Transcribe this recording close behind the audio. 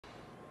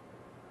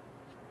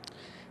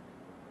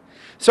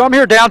So I'm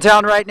here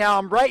downtown right now.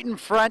 I'm right in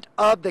front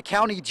of the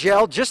county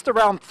jail. Just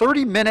around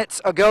 30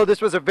 minutes ago, this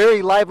was a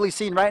very lively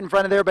scene right in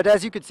front of there. But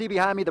as you can see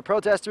behind me, the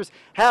protesters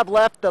have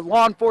left. The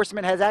law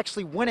enforcement has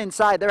actually went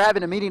inside. They're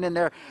having a meeting in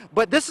there.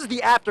 But this is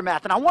the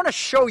aftermath, and I want to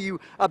show you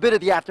a bit of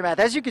the aftermath.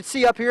 As you can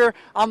see up here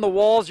on the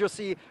walls, you'll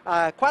see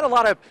quite a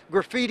lot of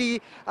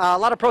graffiti. A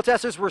lot of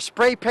protesters were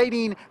spray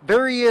painting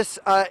various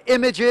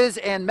images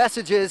and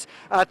messages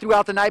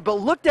throughout the night. But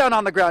look down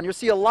on the ground. You'll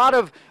see a lot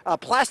of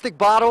plastic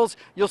bottles.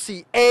 You'll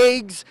see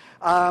eggs.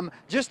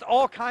 Just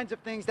all kinds of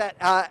things that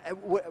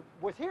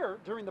was here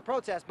during the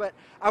protest. But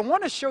I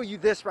want to show you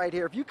this right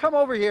here. If you come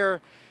over here,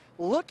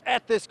 look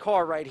at this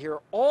car right here.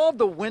 All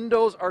the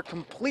windows are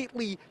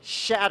completely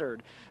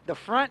shattered. The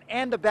front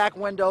and the back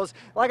windows.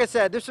 Like I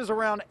said, this was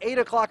around 8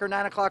 o'clock or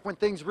 9 o'clock when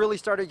things really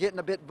started getting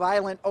a bit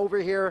violent over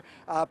here.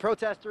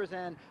 Protesters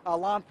and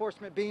law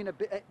enforcement being a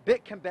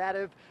bit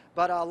combative.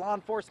 But law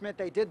enforcement,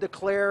 they did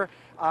declare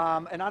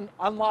an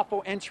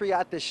unlawful entry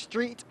at the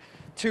street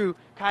to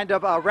kind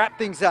of wrap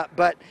things up.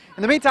 But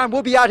in the meantime,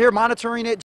 we'll be out here monitoring it.